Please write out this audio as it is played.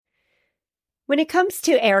When it comes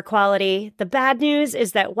to air quality, the bad news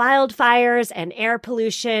is that wildfires and air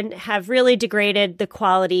pollution have really degraded the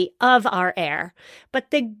quality of our air.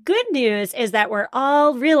 But the good news is that we're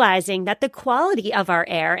all realizing that the quality of our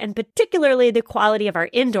air, and particularly the quality of our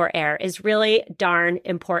indoor air, is really darn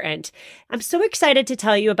important. I'm so excited to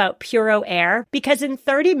tell you about Puro Air because in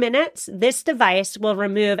 30 minutes, this device will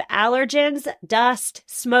remove allergens, dust,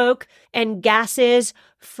 smoke, and gases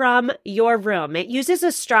from your room. It uses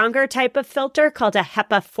a stronger type of filter called a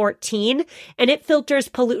HEPA 14, and it filters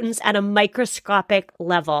pollutants at a microscopic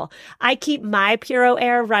level. I keep my Puro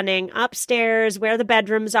Air running upstairs where the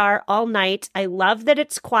bedrooms are all night. I love that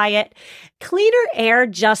it's quiet. Cleaner air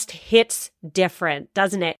just hits different,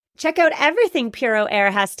 doesn't it? Check out everything Puro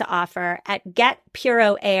Air has to offer at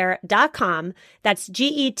getpuroair.com. That's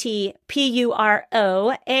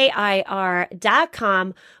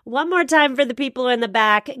GETPUROAIR.com. One more time for the people in the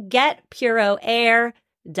back,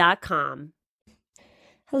 getpuroair.com.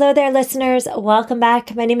 Hello there, listeners. Welcome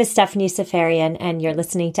back. My name is Stephanie Safarian, and you're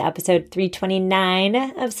listening to episode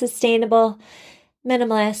 329 of Sustainable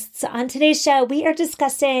Minimalists. On today's show, we are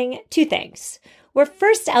discussing two things. We're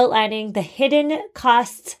first outlining the hidden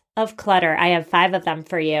costs of clutter. I have 5 of them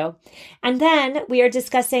for you. And then we are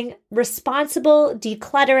discussing responsible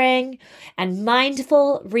decluttering and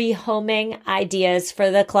mindful rehoming ideas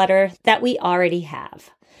for the clutter that we already have.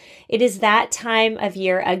 It is that time of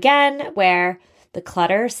year again where the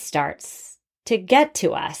clutter starts to get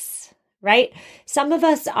to us, right? Some of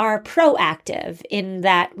us are proactive in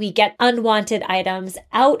that we get unwanted items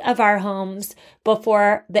out of our homes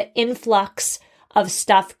before the influx of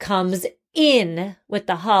stuff comes in with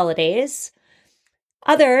the holidays.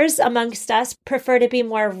 Others amongst us prefer to be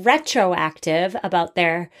more retroactive about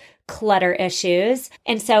their clutter issues.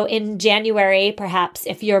 And so in January, perhaps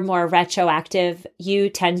if you're more retroactive, you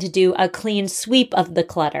tend to do a clean sweep of the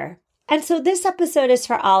clutter. And so this episode is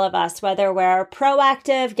for all of us, whether we're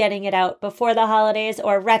proactive, getting it out before the holidays,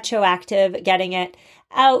 or retroactive, getting it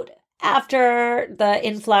out after the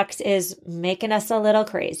influx is making us a little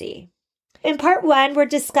crazy. In part 1, we're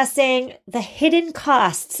discussing the hidden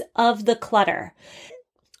costs of the clutter.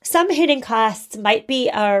 Some hidden costs might be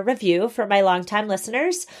a review for my longtime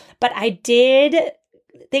listeners, but I did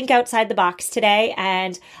think outside the box today,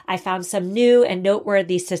 and I found some new and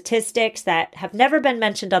noteworthy statistics that have never been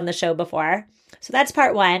mentioned on the show before. So that's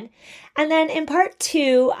part 1. And then in part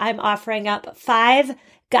 2, I'm offering up 5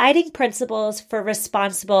 guiding principles for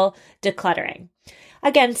responsible decluttering.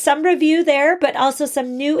 Again, some review there, but also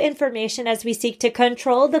some new information as we seek to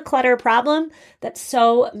control the clutter problem that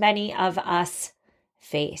so many of us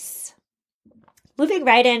face. Moving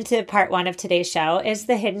right into part 1 of today's show is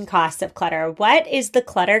the hidden cost of clutter. What is the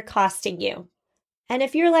clutter costing you? And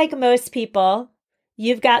if you're like most people,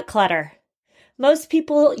 you've got clutter. Most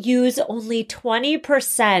people use only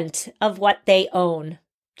 20% of what they own,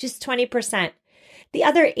 just 20%. The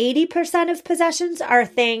other 80% of possessions are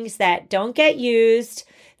things that don't get used,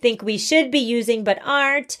 think we should be using but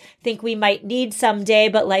aren't, think we might need someday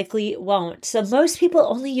but likely won't. So most people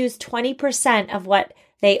only use 20% of what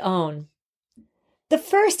they own. The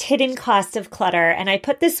first hidden cost of clutter, and I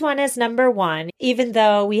put this one as number 1, even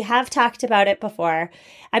though we have talked about it before,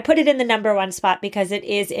 I put it in the number 1 spot because it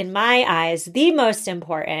is, in my eyes, the most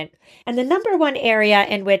important. And the number 1 area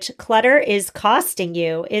in which clutter is costing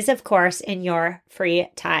you is, of course, in your free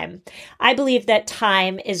time. I believe that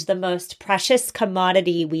time is the most precious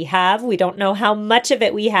commodity we have. We don't know how much of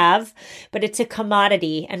it we have, but it's a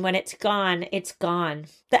commodity. And when it's gone, it's gone.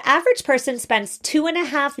 The average person spends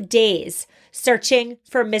 2.5 days searching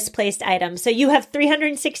for misplaced items. So you have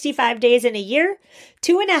 365 days in a year.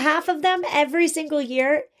 2.5 of them every single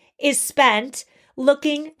year is spent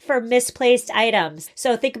looking for misplaced items.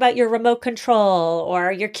 So think about your remote control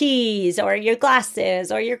or your keys or your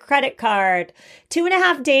glasses or your credit card.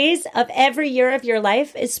 2.5 days of every year of your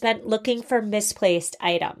life is spent looking for misplaced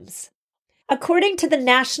items. According to the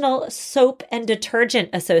National Soap and Detergent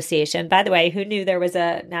Association, by the way, who knew there was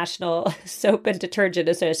a National Soap and Detergent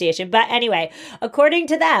Association? But anyway, according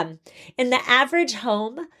to them, in the average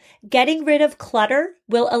home, getting rid of clutter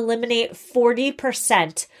will eliminate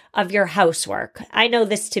 40% of your housework. I know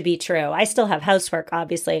this to be true. I still have housework,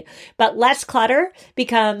 obviously, but less clutter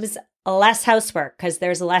becomes less housework because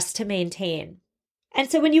there's less to maintain. And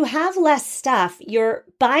so when you have less stuff, you're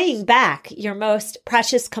buying back your most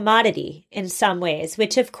precious commodity in some ways,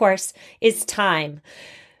 which of course is time.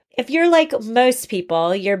 If you're like most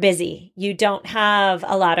people, you're busy. You don't have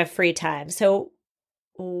a lot of free time. So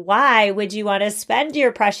why would you want to spend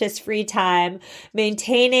your precious free time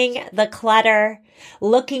maintaining the clutter,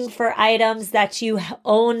 looking for items that you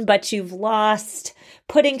own but you've lost,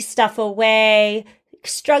 putting stuff away,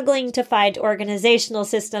 struggling to find organizational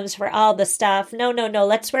systems for all the stuff? No.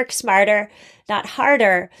 Let's work smarter, not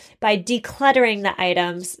harder, by decluttering the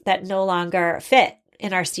items that no longer fit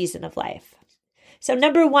in our season of life. So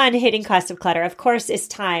number one, hidden cost of clutter, of course, is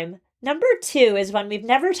time. Number two is one we've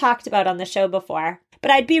never talked about on the show before, but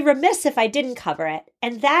I'd be remiss if I didn't cover it.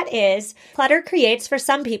 And that is clutter creates for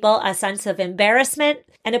some people a sense of embarrassment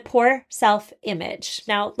and a poor self-image.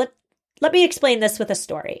 Now, let me explain this with a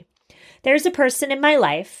story. There's a person in my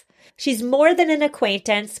life. She's more than an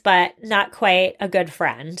acquaintance, but not quite a good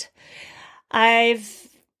friend. I've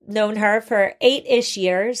known her for 8-ish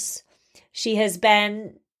years. She has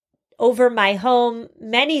been over my home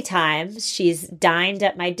many times. She's dined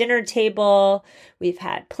at my dinner table. We've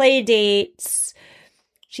had play dates.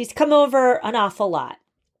 She's come over an awful lot.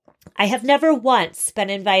 I have never once been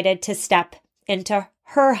invited to step into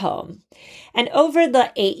her home. And over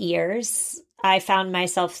the 8 years, I found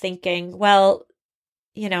myself thinking, well,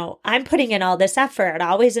 I'm putting in all this effort,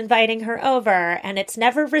 always inviting her over, and it's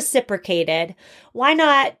never reciprocated. Why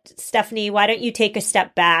not, Stephanie? Why don't you take a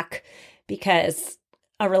step back? Because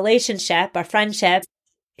a relationship, a friendship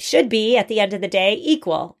should be, at the end of the day,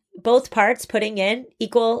 equal. Both parts putting in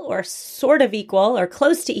equal or sort of equal or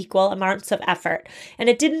close to equal amounts of effort. And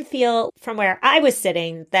it didn't feel from where I was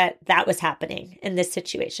sitting that was happening in this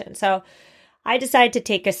situation. So I decided to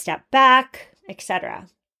take a step back, etc.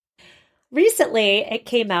 Recently, it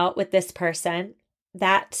came out with this person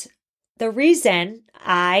that the reason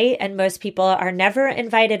I and most people are never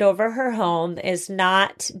invited over her home is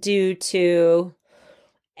not due to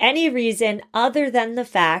any reason other than the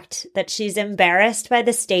fact that she's embarrassed by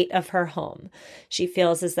the state of her home. She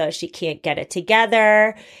feels as though she can't get it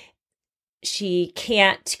together. She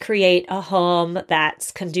can't create a home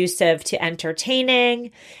that's conducive to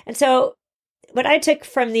entertaining. And so what I took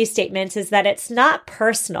from these statements is that it's not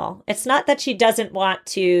personal. It's not that she doesn't want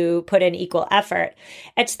to put in equal effort.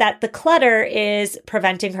 It's that the clutter is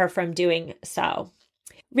preventing her from doing so.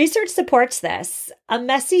 Research supports this. A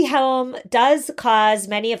messy home does cause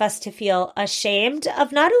many of us to feel ashamed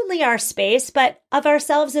of not only our space, but of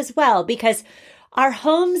ourselves as well, because our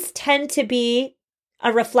homes tend to be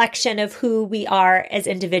a reflection of who we are as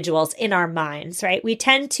individuals in our minds, right? We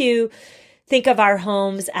tend to think of our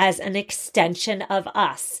homes as an extension of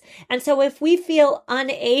us. And so if we feel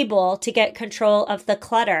unable to get control of the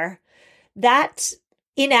clutter, that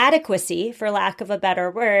inadequacy, for lack of a better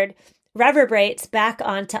word, reverberates back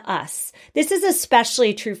onto us. This is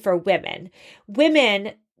especially true for women.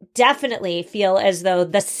 Women definitely feel as though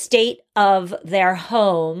the state of their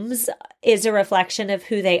homes is a reflection of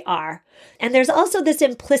who they are. And there's also this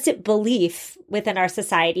implicit belief within our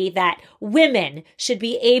society that women should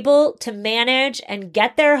be able to manage and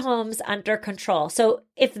get their homes under control. So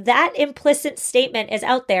if that implicit statement is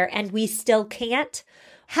out there and we still can't,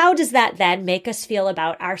 how does that then make us feel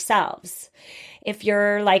about ourselves? If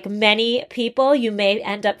you're like many people, you may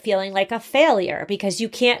end up feeling like a failure because you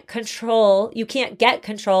can't get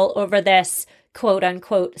control over this quote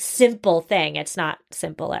unquote simple thing. It's not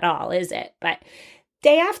simple at all, is it? But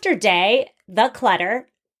day after day, the clutter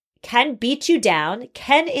can beat you down,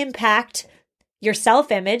 can impact your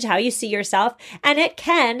self-image, how you see yourself, and it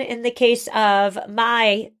can, in the case of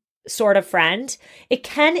my sort of friend, it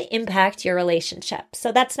can impact your relationship.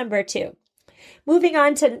 So that's number 2. Moving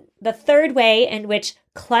on to the third way in which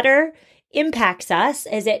clutter impacts us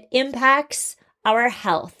is it impacts our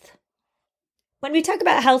health. When we talk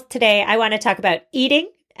about health today, I want to talk about eating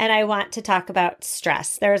and I want to talk about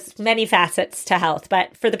stress. There's many facets to health,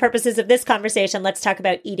 but for the purposes of this conversation, let's talk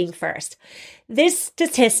about eating first. This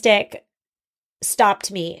statistic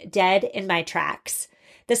stopped me dead in my tracks.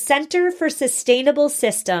 The Center for Sustainable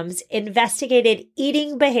Systems investigated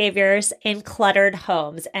eating behaviors in cluttered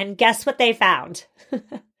homes, and guess what they found?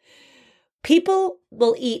 People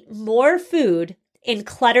will eat more food in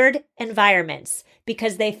cluttered environments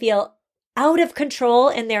because they feel out of control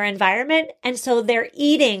in their environment, and so their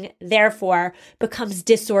eating, therefore, becomes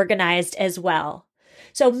disorganized as well.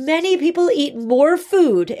 So many people eat more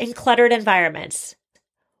food in cluttered environments.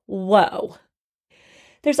 Whoa.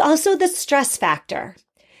 There's also the stress factor.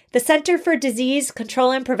 The Center for Disease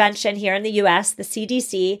Control and Prevention here in the U.S., the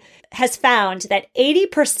CDC, has found that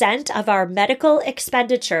 80% of our medical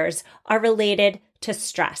expenditures are related to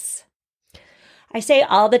stress. I say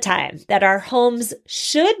all the time that our homes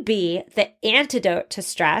should be the antidote to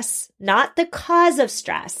stress, not the cause of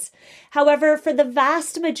stress. However, for the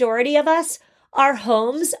vast majority of us, Our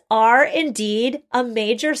homes are indeed a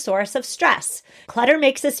major source of stress. Clutter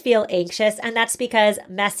makes us feel anxious, and that's because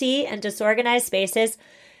messy and disorganized spaces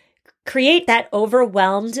create that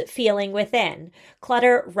overwhelmed feeling within.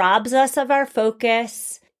 Clutter robs us of our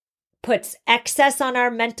focus, puts excess on our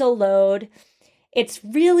mental load. It's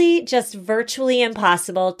really just virtually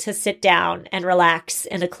impossible to sit down and relax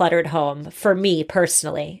in a cluttered home, for me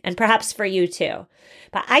personally, and perhaps for you too.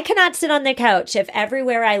 But I cannot sit on the couch if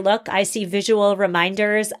everywhere I look, I see visual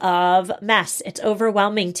reminders of mess. It's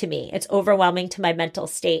overwhelming to me. It's overwhelming to my mental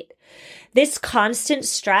state. This constant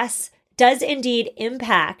stress does indeed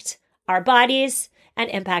impact our bodies and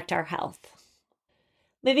impact our health.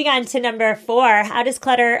 Moving on to number 4, how does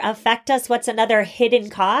clutter affect us? What's another hidden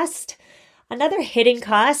cost? Another hidden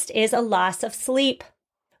cost is a loss of sleep.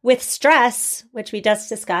 With stress, which we just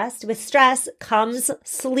discussed, with stress comes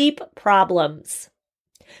sleep problems.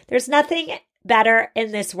 There's nothing better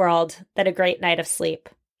in this world than a great night of sleep,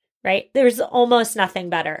 right? There's almost nothing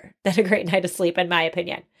better than a great night of sleep, in my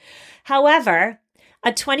opinion. However,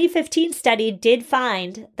 a 2015 study did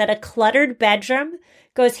find that a cluttered bedroom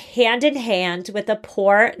goes hand in hand with a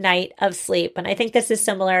poor night of sleep. And I think this is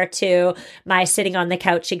similar to my sitting on the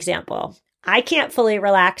couch example. I can't fully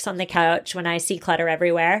relax on the couch when I see clutter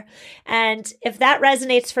everywhere. And if that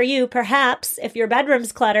resonates for you, perhaps if your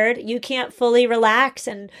bedroom's cluttered, you can't fully relax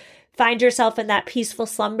and find yourself in that peaceful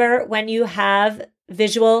slumber when you have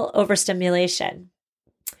visual overstimulation.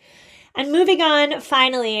 And moving on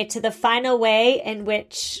finally to the final way in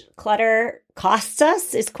which clutter costs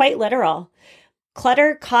us is quite literal.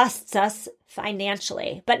 Clutter costs us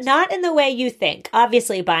financially, but not in the way you think.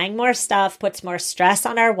 Obviously, buying more stuff puts more stress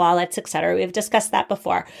on our wallets, etc. We've discussed that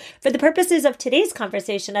before. For the purposes of today's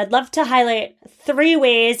conversation, I'd love to highlight 3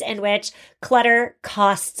 ways in which clutter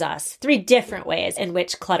costs us, 3 different ways in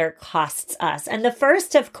which clutter costs us. And the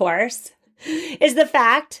first, of course, is the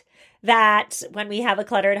fact that when we have a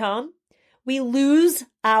cluttered home, we lose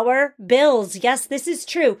our bills. Yes, this is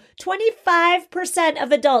true. 25%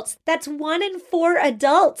 of adults, that's 1 in 4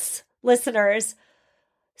 adults, listeners,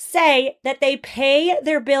 say that they pay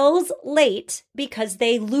their bills late because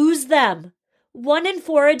they lose them. 1 in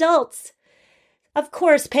 4 adults. Of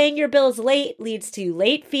course, paying your bills late leads to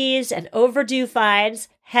late fees and overdue fines,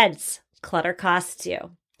 hence, clutter costs you.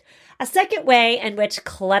 A second way in which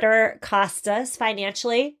clutter costs us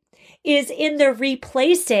financially is in the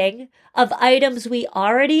replacing of items we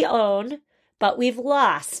already own, but we've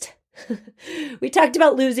lost. We talked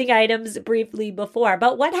about losing items briefly before,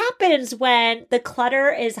 but what happens when the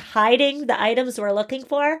clutter is hiding the items we're looking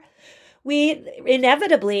for? We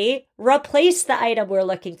inevitably replace the item we're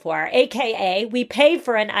looking for, aka we pay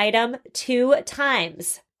for an item 2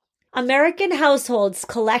 times. American households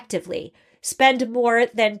collectively spend more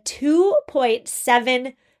than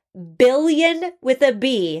 $2.7 billion with a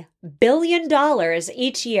B, $billion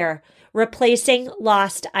each year replacing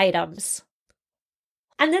lost items.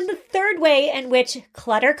 And then the third way in which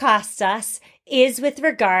clutter costs us is with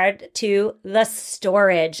regard to the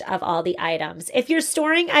storage of all the items. If you're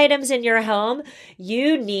storing items in your home,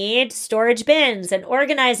 you need storage bins and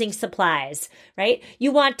organizing supplies, right?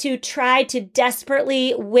 You want to try to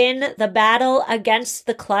desperately win the battle against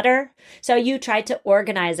the clutter, so you try to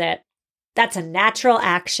organize it. That's a natural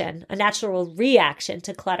action, a natural reaction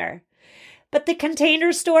to clutter. But the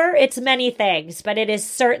Container Store, it's many things, but it is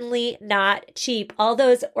certainly not cheap. All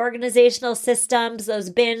those organizational systems, those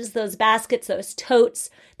bins, those baskets, those totes,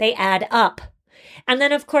 they add up. And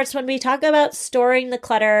then, of course, when we talk about storing the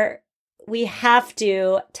clutter, we have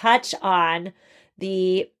to touch on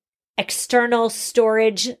the external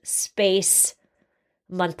storage space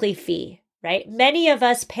monthly fee, right? Many of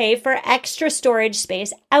us pay for extra storage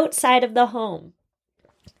space outside of the home.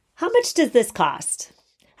 How much does this cost?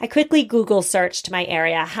 I quickly Google searched my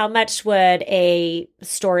area. How much would a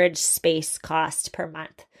storage space cost per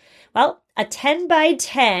month? Well, a 10 by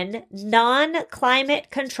 10 non-climate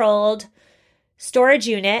controlled storage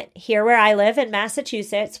unit here where I live in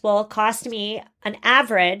Massachusetts will cost me an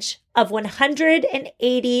average of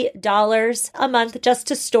 $180 a month just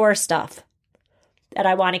to store stuff that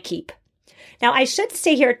I want to keep. Now, I should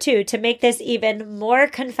say here too, to make this even more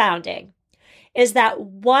confounding, is that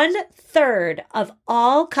 1/3 of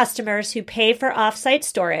all customers who pay for offsite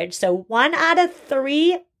storage, so 1 out of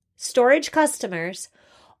 3 storage customers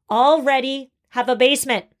already have a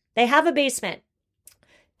basement. They have a basement.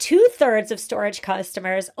 2/3 of storage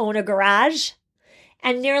customers own a garage,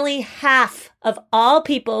 and nearly half of all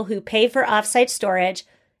people who pay for offsite storage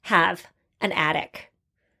have an attic.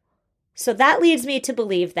 So that leads me to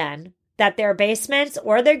believe then that their basements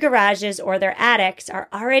or their garages or their attics are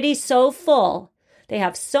already so full, they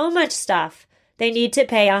have so much stuff they need to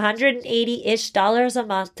pay $180-ish a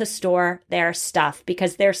month to store their stuff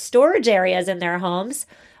because their storage areas in their homes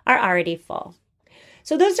are already full.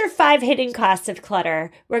 So those are 5 hidden costs of clutter.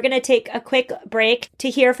 We're going to take a quick break to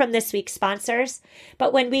hear from this week's sponsors.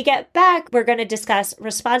 But when we get back, we're going to discuss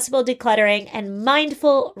responsible decluttering and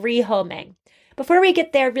mindful rehoming. Before we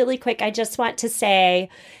get there, really quick, I just want to say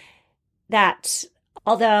that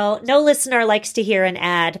although no listener likes to hear an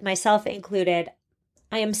ad, myself included,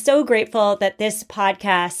 I am so grateful that this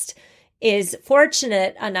podcast is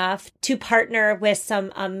fortunate enough to partner with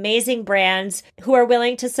some amazing brands who are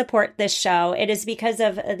willing to support this show. It is because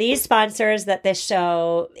of these sponsors that this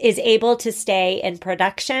show is able to stay in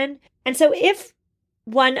production. And so if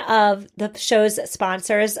one of the show's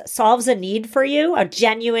sponsors solves a need for you, a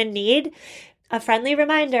genuine need, a friendly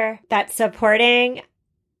reminder that supporting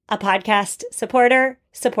a podcast supporter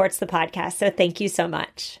supports the podcast. So thank you so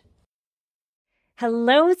much.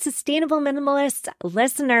 Hello, Sustainable Minimalist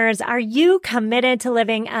listeners. Are you committed to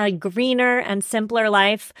living a greener and simpler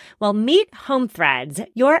life? Well, meet Home Threads,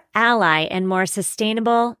 your ally in more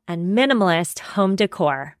sustainable and minimalist home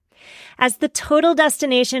decor. As the total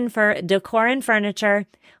destination for decor and furniture,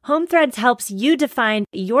 Home Threads helps you define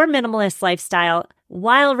your minimalist lifestyle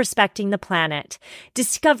while respecting the planet.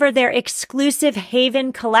 Discover their exclusive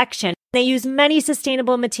Haven collection. They use many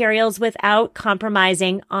sustainable materials without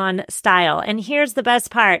compromising on style. And here's the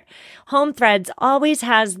best part. Home Threads always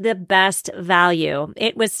has the best value.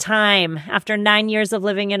 It was time. After 9 years of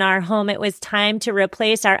living in our home, it was time to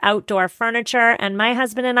replace our outdoor furniture. And my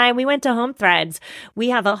husband and I, we went to Home Threads. We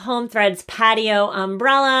have a Home Threads patio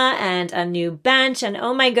umbrella and a new bench. And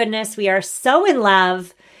oh my goodness, we are so in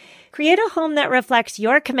love. Create a home that reflects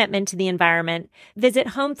your commitment to the environment. Visit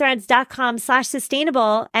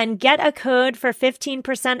homethreads.com/sustainable and get a code for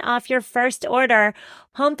 15% off your first order.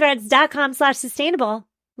 Homethreads.com/sustainable.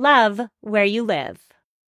 Love where you live.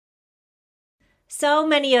 So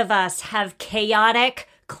many of us have chaotic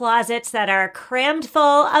closets that are crammed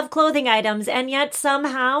full of clothing items, and yet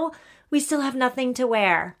somehow we still have nothing to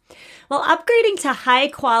wear. Well, upgrading to high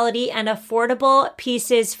quality and affordable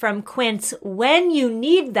pieces from Quince when you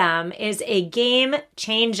need them is a game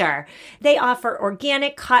changer. They offer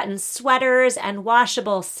organic cotton sweaters and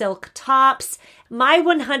washable silk tops. My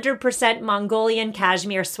 100% Mongolian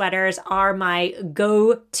cashmere sweaters are my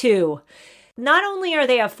go-to. Not only are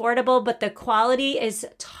they affordable, but the quality is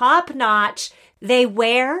top-notch. They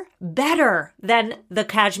wear better than the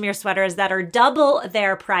cashmere sweaters that are double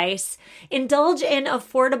their price. Indulge in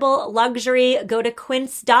affordable luxury. Go to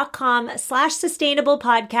quince.com/sustainable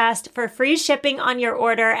podcast for free shipping on your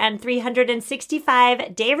order and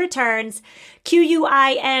 365-day returns.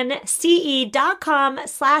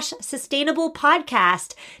 QUINCE.com/sustainable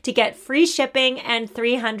podcast to get free shipping and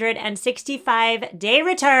 365-day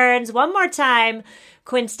returns. One more time,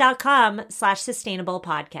 quince.com/sustainable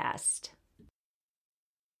podcast.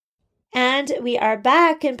 And we are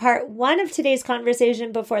back in part 1 of today's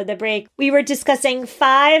conversation. Before the break, we were discussing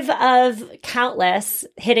 5 of countless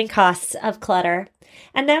hidden costs of clutter.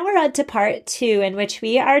 And now we're on to part 2, in which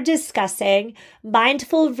we are discussing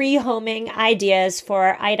mindful rehoming ideas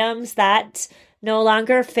for items that no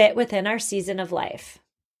longer fit within our season of life.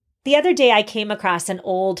 The other day, I came across an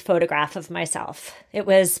old photograph of myself. It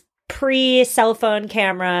was pre-cell phone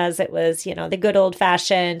cameras. It was, the good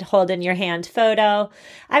old-fashioned hold in your hand photo.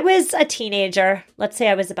 I was a teenager. Let's say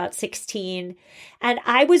I was about 16. And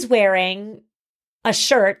I was wearing a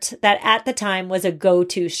shirt that at the time was a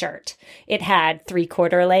go-to shirt. It had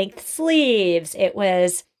 3/4 length sleeves. It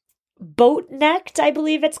was boat necked, I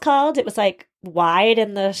believe it's called. It was like wide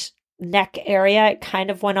in the neck area. It kind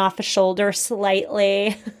of went off a shoulder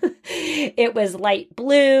slightly. It was light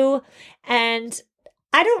blue. And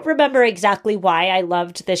I don't remember exactly why I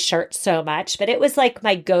loved this shirt so much, but it was like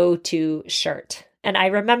my go-to shirt. And I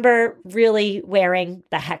remember really wearing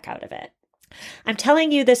the heck out of it. I'm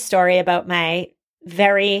telling you this story about my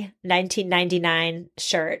very 1999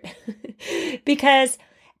 shirt because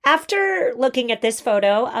after looking at this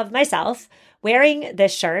photo of myself wearing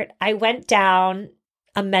this shirt, I went down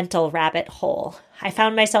a mental rabbit hole. I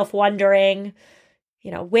found myself wondering,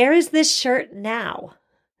 where is this shirt now?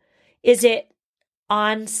 Is it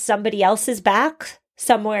on somebody else's back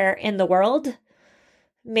somewhere in the world?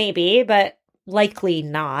 Maybe, but likely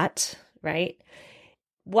not, right?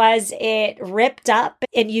 Was it ripped up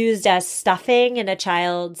and used as stuffing in a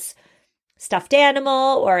child's stuffed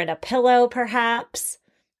animal or in a pillow, perhaps?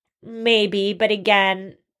 Maybe, but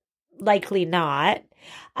again, likely not.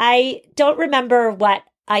 I don't remember what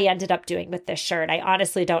I ended up doing with this shirt. I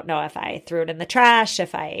honestly don't know if I threw it in the trash,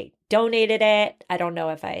 if I donated it. I don't know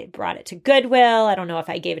if I brought it to Goodwill. I don't know if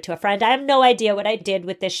I gave it to a friend. I have no idea what I did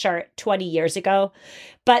with this shirt 20 years ago.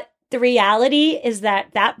 But the reality is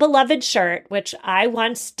that that beloved shirt, which I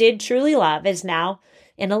once did truly love, is now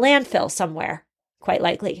in a landfill somewhere, quite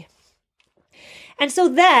likely. And so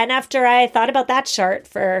then after I thought about that shirt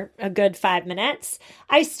for a good 5 minutes,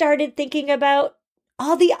 I started thinking about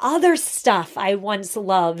all the other stuff I once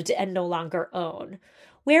loved and no longer own.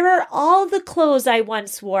 Where are all the clothes I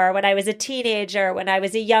once wore when I was a teenager, when I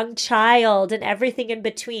was a young child, and everything in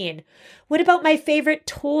between? What about my favorite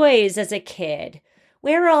toys as a kid?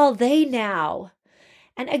 Where are all they now?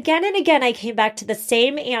 And again, I came back to the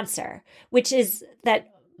same answer, which is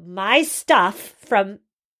that my stuff from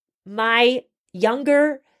my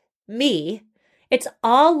younger me, it's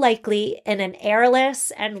all likely in an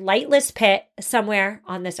airless and lightless pit somewhere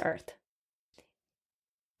on this earth.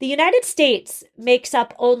 The United States makes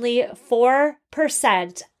up only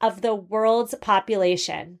 4% of the world's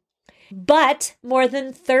population, but more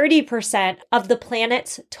than 30% of the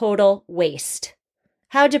planet's total waste.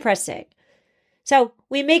 How depressing. So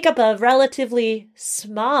we make up a relatively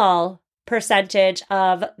small percentage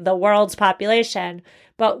of the world's population,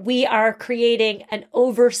 but we are creating an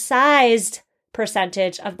oversized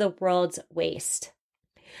percentage of the world's waste.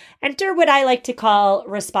 Enter what I like to call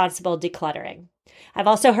responsible decluttering. I've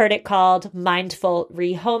also heard it called mindful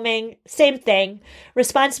rehoming. Same thing.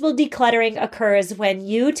 Responsible decluttering occurs when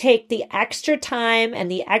you take the extra time and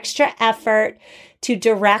the extra effort to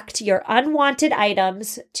direct your unwanted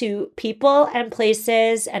items to people and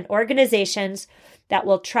places and organizations that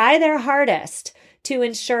will try their hardest to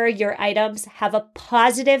ensure your items have a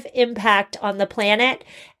positive impact on the planet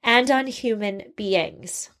and on human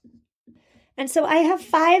beings. And so I have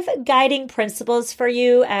 5 guiding principles for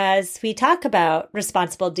you as we talk about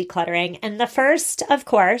responsible decluttering. And the first, of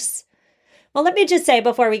course, well, let me just say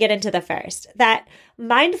before we get into the first, that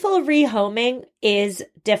mindful rehoming is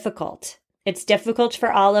difficult. It's difficult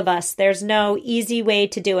for all of us. There's no easy way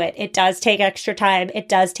to do it. It does take extra time. It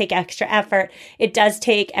does take extra effort. It does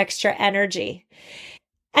take extra energy.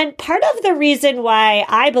 And part of the reason why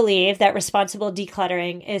I believe that responsible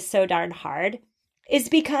decluttering is so darn hard is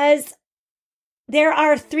because there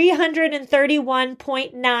are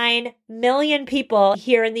 331.9 million people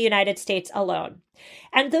here in the United States alone.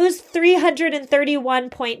 And those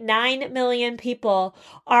 331.9 million people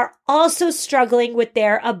are also struggling with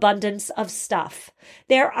their abundance of stuff.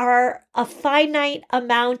 There are a finite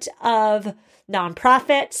amount of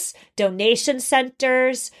nonprofits, donation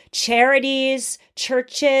centers, charities,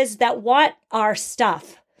 churches that want our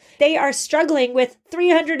stuff. They are struggling with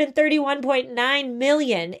 331.9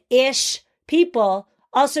 million-ish people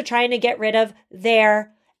also trying to get rid of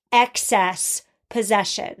their excess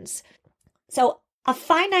possessions. So a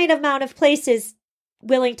finite amount of places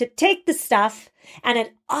willing to take the stuff and an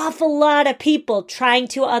awful lot of people trying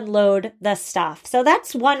to unload the stuff. So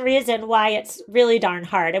that's one reason why it's really darn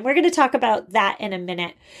hard. And we're going to talk about that in a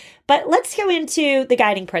minute. But let's go into the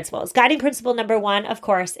guiding principles. Guiding principle number 1, of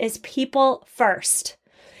course, is people first.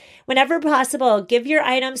 Whenever possible, give your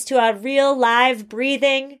items to a real, live,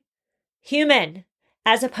 breathing human,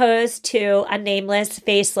 as opposed to a nameless,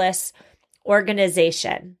 faceless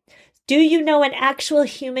organization. Do you know an actual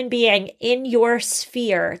human being in your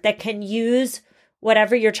sphere that can use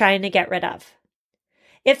whatever you're trying to get rid of?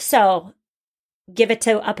 If so, give it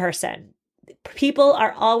to a person. People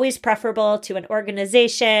are always preferable to an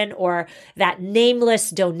organization or that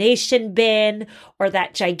nameless donation bin or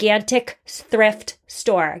that gigantic thrift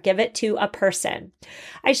store. Give it to a person.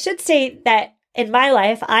 I should say that in my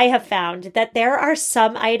life, I have found that there are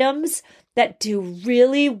some items that do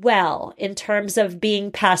really well in terms of being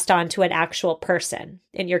passed on to an actual person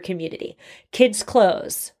in your community. Kids'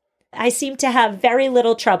 clothes. I seem to have very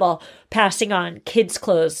little trouble passing on kids'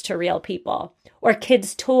 clothes to real people, or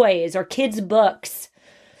kids' toys, or kids' books.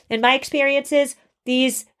 In my experiences,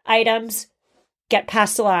 these items get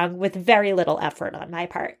passed along with very little effort on my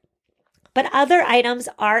part. But other items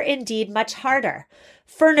are indeed much harder.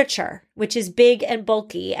 Furniture, which is big and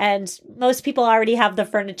bulky, and most people already have the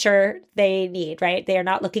furniture they need, right? They are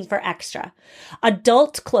not looking for extra.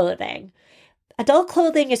 Adult clothing. Adult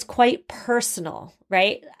clothing is quite personal,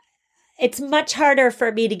 right? It's much harder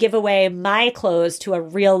for me to give away my clothes to a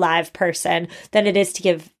real live person than it is to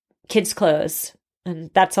give kids clothes.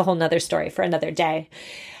 And that's a whole nother story for another day.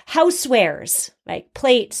 Housewares, like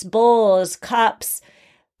plates, bowls, cups.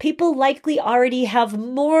 People likely already have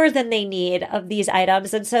more than they need of these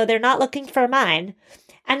items, and so they're not looking for mine.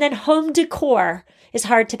 And then home decor is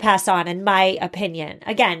hard to pass on, in my opinion.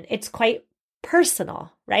 Again, it's quite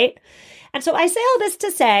personal, right? And so I say all this to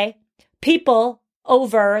say, people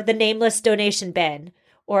over the nameless donation bin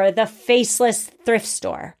or the faceless thrift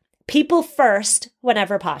store. People first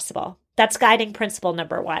whenever possible. That's guiding principle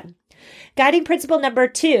number 1. Guiding principle number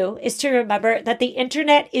 2 is to remember that the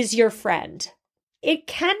internet is your friend. It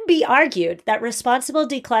can be argued that responsible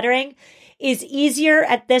decluttering is easier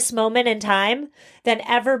at this moment in time than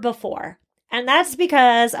ever before. And that's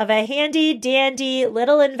because of a handy dandy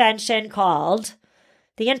little invention called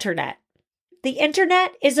the internet. The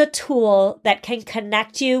internet is a tool that can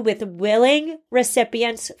connect you with willing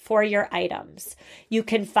recipients for your items. You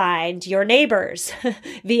can find your neighbors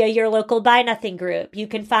via your local Buy Nothing group. You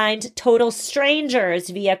can find total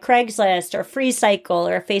strangers via Craigslist or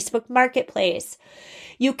FreeCycle or Facebook Marketplace.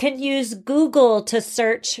 You can use Google to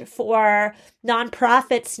search for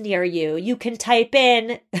nonprofits near you. You can type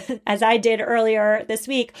in, as I did earlier this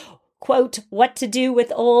week, quote, what to do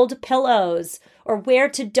with old pillows, or where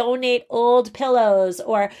to donate old pillows,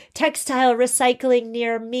 or textile recycling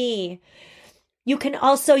near me. You can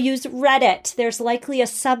also use Reddit. There's likely a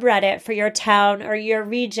subreddit for your town or your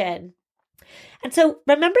region. And so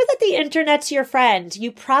remember that the internet's your friend.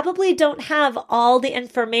 You probably don't have all the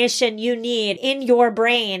information you need in your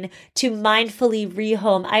brain to mindfully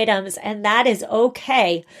rehome items, and that is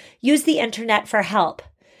okay. Use the internet for help.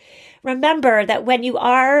 Remember that when you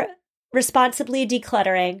are responsibly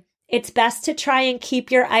decluttering, it's best to try and keep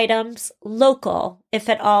your items local, if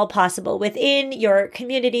at all possible, within your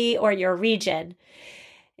community or your region.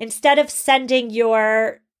 Instead of sending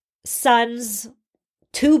your son's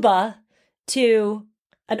tuba to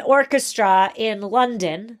an orchestra in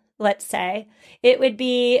London, let's say, it would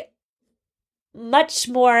be much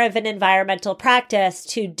more of an environmental practice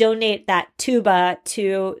to donate that tuba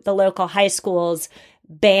to the local high school's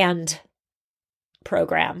band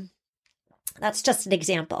program. That's just an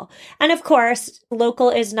example. And of course, local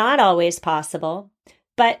is not always possible,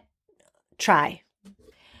 but try.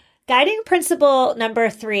 Guiding principle number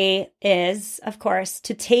 3 is, of course,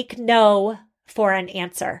 to take no for an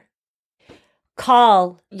answer.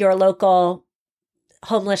 Call your local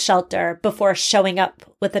homeless shelter before showing up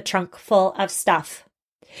with a trunk full of stuff.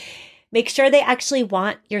 Make sure they actually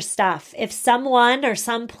want your stuff. If someone or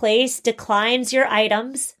some place declines your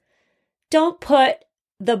items, don't put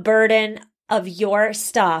the burden of your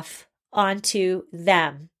stuff onto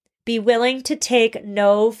them. Be willing to take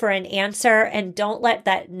no for an answer, and don't let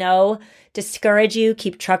that no discourage you.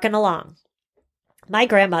 Keep trucking along. My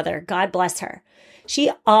grandmother, God bless her,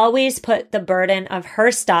 she always put the burden of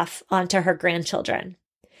her stuff onto her grandchildren.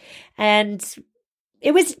 And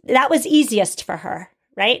that was easiest for her,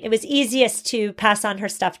 right? It was easiest to pass on her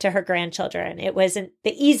stuff to her grandchildren. It wasn't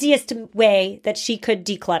the easiest way that she could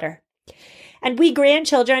declutter. And we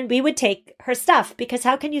grandchildren, we would take her stuff, because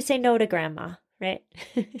how can you say no to grandma, right?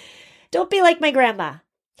 Don't be like my grandma.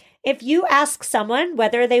 If you ask someone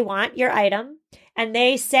whether they want your item and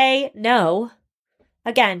they say no,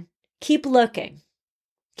 again, keep looking.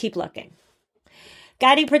 Keep looking.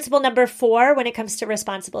 Guiding principle number 4 when it comes to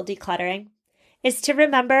responsible decluttering is to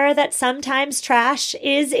remember that sometimes trash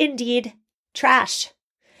is indeed trash.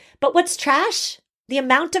 But what's trash? The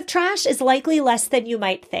amount of trash is likely less than you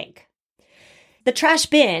might think. The trash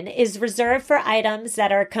bin is reserved for items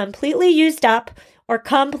that are completely used up or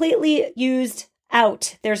completely used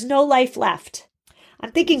out. There's no life left.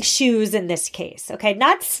 I'm thinking shoes in this case, okay?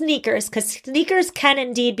 Not sneakers, because sneakers can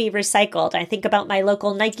indeed be recycled. I think about my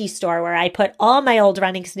local Nike store where I put all my old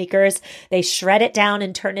running sneakers, they shred it down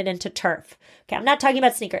and turn it into turf. Okay, I'm not talking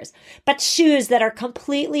about sneakers, but shoes that are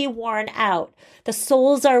completely worn out. The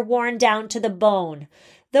soles are worn down to the bone.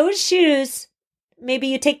 Those shoes, maybe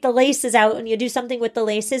you take the laces out and you do something with the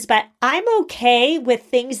laces, but I'm okay with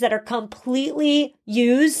things that are completely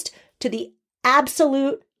used to the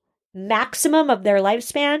absolute maximum of their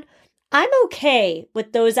lifespan. I'm okay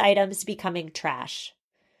with those items becoming trash.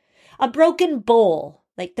 A broken bowl,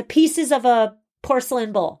 like the pieces of a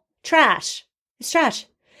porcelain bowl, trash. It's trash.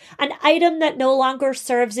 An item that no longer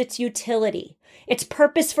serves its utility, its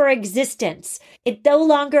purpose for existence. It no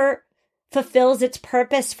longer fulfills its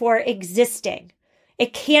purpose for existing.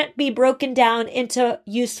 It can't be broken down into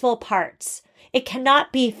useful parts. It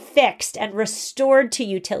cannot be fixed and restored to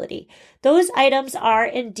utility. Those items are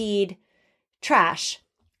indeed trash.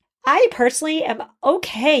 I personally am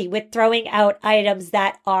okay with throwing out items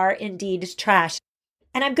that are indeed trash.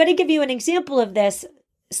 And I'm going to give you an example of this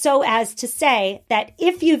so as to say that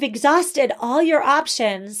if you've exhausted all your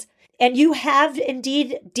options and you have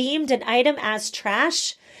indeed deemed an item as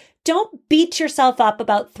trash, don't beat yourself up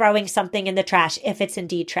about throwing something in the trash if it's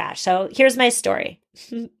indeed trash. So here's my story.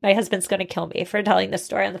 My husband's going to kill me for telling this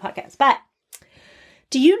story on the podcast. But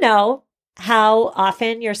do you know how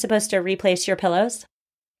often you're supposed to replace your pillows?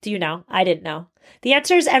 Do you know? I didn't know. The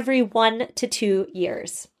answer is every 1 to 2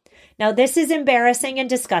 years. Now, this is embarrassing and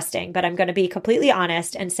disgusting, but I'm going to be completely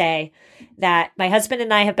honest and say that my husband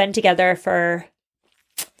and I have been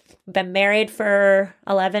married for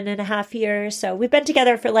 11 and a half years. So we've been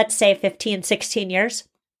together for, let's say, 15, 16 years.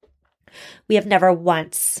 We have never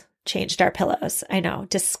once changed our pillows. I know,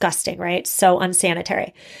 disgusting, right? So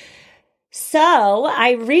unsanitary. So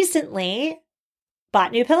I recently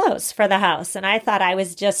bought new pillows for the house, and I thought I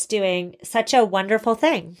was just doing such a wonderful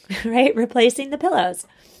thing, right? Replacing the pillows.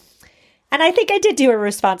 And I think I did do a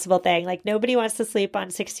responsible thing. Like, nobody wants to sleep on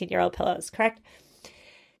 16-year-old pillows, correct?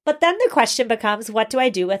 But then the question becomes, what do I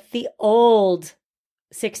do with the old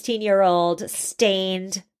 16-year-old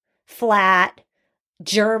stained, flat,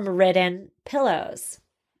 germ-ridden pillows?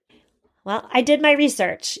 Well, I did my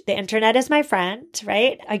research. The internet is my friend,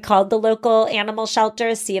 right? I called the local animal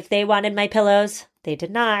shelter, see if they wanted my pillows. They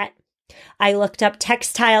did not. I looked up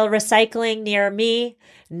textile recycling near me.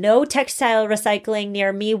 No textile recycling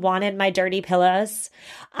near me wanted my dirty pillows.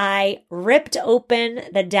 I ripped open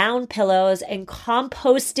the down pillows and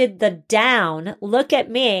composted the down. Look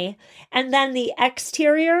at me. And then the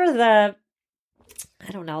exterior, the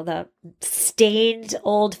stained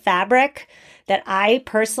old fabric that I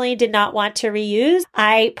personally did not want to reuse,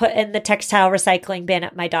 I put in the textile recycling bin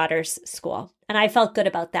at my daughter's school. And I felt good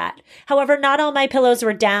about that. However, not all my pillows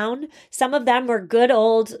were down. Some of them were good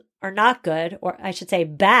old, or not good, or I should say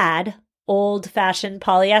bad, old-fashioned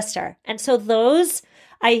polyester. And so those,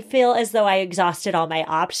 I feel as though I exhausted all my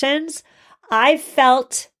options. I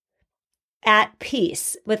felt at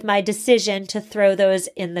peace with my decision to throw those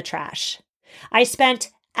in the trash. I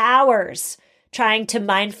spent hours trying to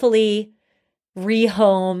mindfully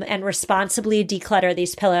rehome and responsibly declutter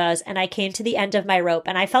these pillows, and I came to the end of my rope,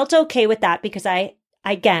 and I felt okay with that because I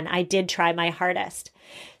did try my hardest.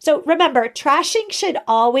 So remember, trashing should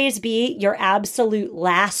always be your absolute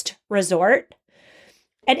last resort.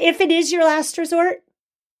 And if it is your last resort,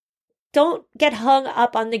 don't get hung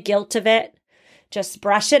up on the guilt of it. Just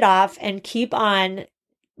brush it off and keep on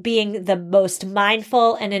being the most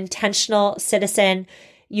mindful and intentional citizen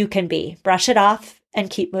you can be. Brush it off and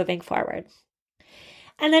keep moving forward.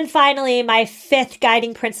 And then finally, my fifth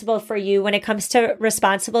guiding principle for you when it comes to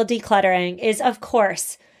responsible decluttering is, of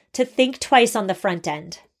course, to think twice on the front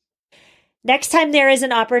end. Next time there is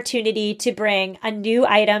an opportunity to bring a new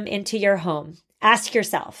item into your home, ask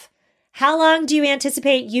yourself, how long do you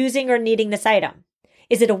anticipate using or needing this item?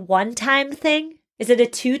 Is it a one-time thing? Is it a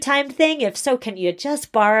two-time thing? If so, can you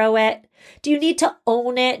just borrow it? Do you need to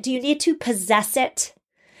own it? Do you need to possess it?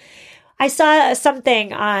 I saw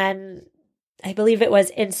something on, I believe it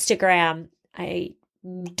was Instagram. I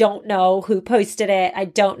don't know who posted it. I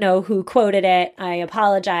don't know who quoted it. I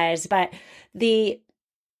apologize. But the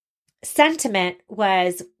sentiment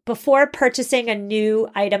was, before purchasing a new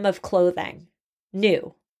item of clothing,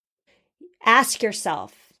 ask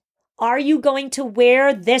yourself, are you going to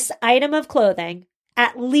wear this item of clothing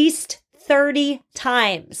at least 30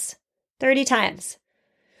 times? 30 times.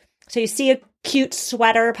 So you see a cute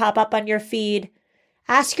sweater pop up on your feed.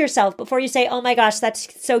 Ask yourself, before you say, oh my gosh,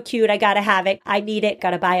 that's so cute, I gotta have it, I need it,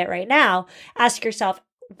 gotta buy it right now. Ask yourself,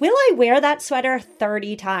 will I wear that sweater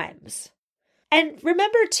 30 times? And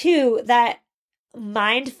remember too that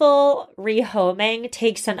mindful rehoming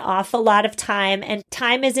takes an awful lot of time, and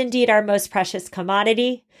time is indeed our most precious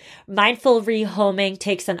commodity. Mindful rehoming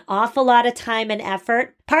takes an awful lot of time and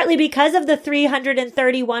effort, partly because of the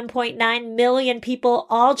 331.9 million people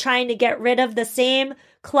all trying to get rid of the same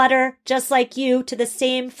clutter, just like you, to the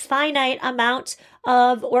same finite amount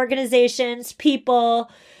of organizations,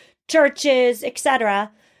 people, churches,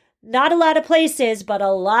 etc. Not a lot of places, but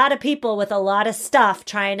a lot of people with a lot of stuff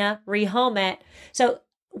trying to rehome it. So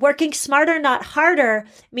working smarter, not harder,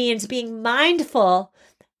 means being mindful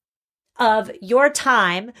of your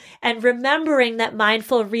time and remembering that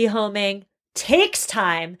mindful rehoming takes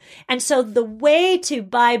time. And so the way to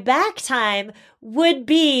buy back time would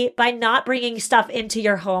be by not bringing stuff into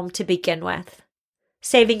your home to begin with,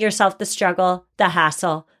 saving yourself the struggle, the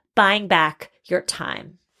hassle, buying back your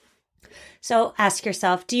time. So ask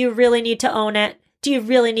yourself, do you really need to own it? Do you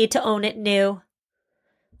really need to own it new?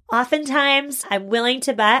 Oftentimes, I'm willing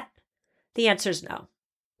to bet the answer is no.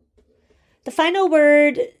 The final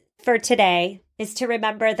word for today is to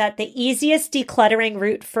remember that the easiest decluttering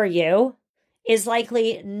route for you is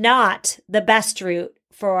likely not the best route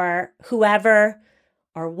for whoever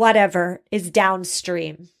or whatever is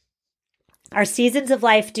downstream. Our seasons of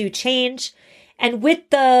life do change, and with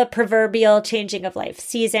the proverbial changing of life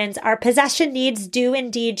seasons, our possession needs do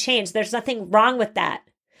indeed change. There's nothing wrong with that.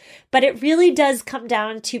 But it really does come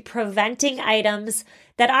down to preventing items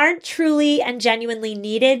that aren't truly and genuinely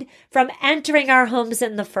needed from entering our homes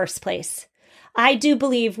in the first place. I do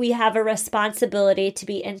believe we have a responsibility to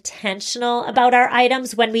be intentional about our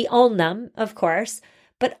items when we own them, of course,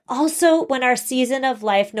 but also when our season of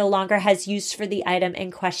life no longer has use for the item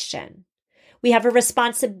in question. We have a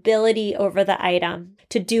responsibility over the item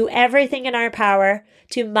to do everything in our power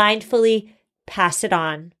to mindfully pass it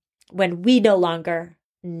on when we no longer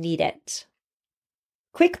need it.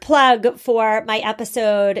 Quick plug for my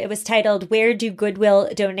episode. It was titled, Where Do Goodwill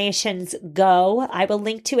Donations Go? I will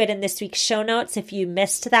link to it in this week's show notes if you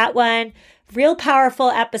missed that one. Real powerful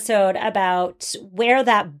episode about where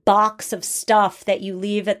that box of stuff that you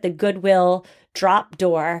leave at the Goodwill drop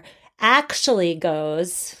door actually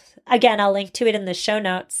goes. Again, I'll link to it in the show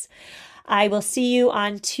notes. I will see you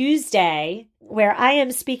on Tuesday, where I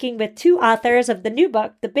am speaking with two authors of the new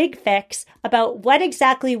book, The Big Fix, about what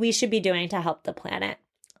exactly we should be doing to help the planet.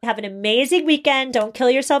 Have an amazing weekend. Don't kill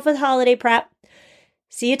yourself with holiday prep.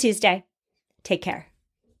 See you Tuesday. Take care.